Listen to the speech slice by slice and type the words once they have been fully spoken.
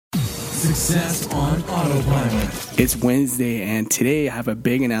Success on Autopilot. It's Wednesday, and today I have a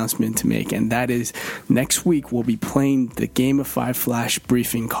big announcement to make, and that is next week we'll be playing the Gamify Flash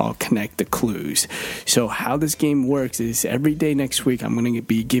briefing called Connect the Clues. So how this game works is every day next week I'm going to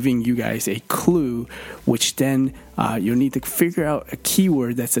be giving you guys a clue, which then you'll need to figure out a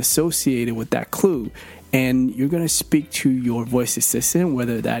keyword that's associated with that clue. And you're going to speak to your voice assistant,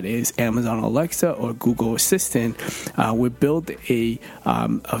 whether that is Amazon Alexa or Google Assistant. We build a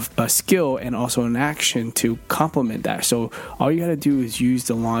skill and also an action to complement that. So all you got to do is use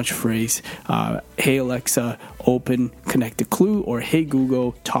the launch phrase, hey Alexa, open Connect the Clue, or hey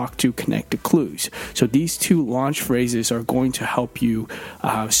Google, talk to Connect the Clues. So these two launch phrases are going to help you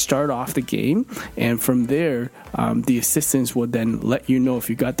start off the game. And from there, the assistants will then let you know if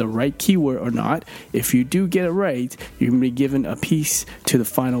you got the right keyword or not. If you do get it right, you're going to be given a piece to the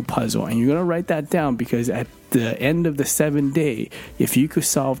final puzzle. And you're going to write that down, because at the end of the 7th day, if you could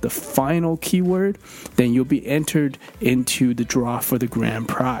solve the final keyword, then you'll be entered into the draw for the grand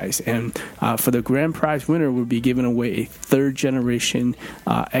prize. And for the grand prize winner, we'll be giving away a 3rd generation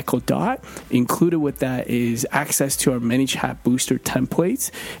Echo Dot. Included with that is access to our ManyChat Booster templates,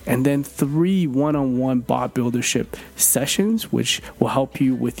 and then 3 one-on-one bot buildership sessions, which will help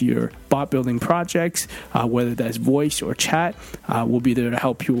you with your bot building projects, whether that's voice or chat. We'll be there to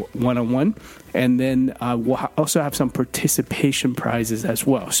help you one-on-one. And then we'll also have some participation prizes as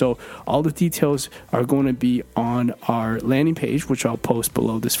well. So all the details are going to be on our landing page, which I'll post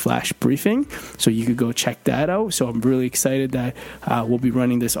below this flash briefing. So you could go check that out. So I'm really excited that we'll be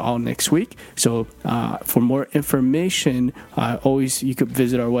running this all next week. So for more information, always you could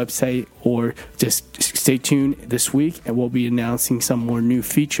visit our website or just stay tuned this week, and we'll be announcing some more new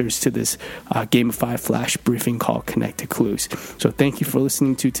features to this Gamify Flash briefing called Connect the Clues. So thank you for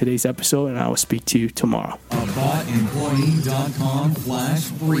listening to today's episode, and I will speak to you tomorrow.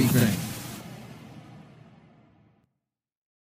 AboutEmployee.com/briefing.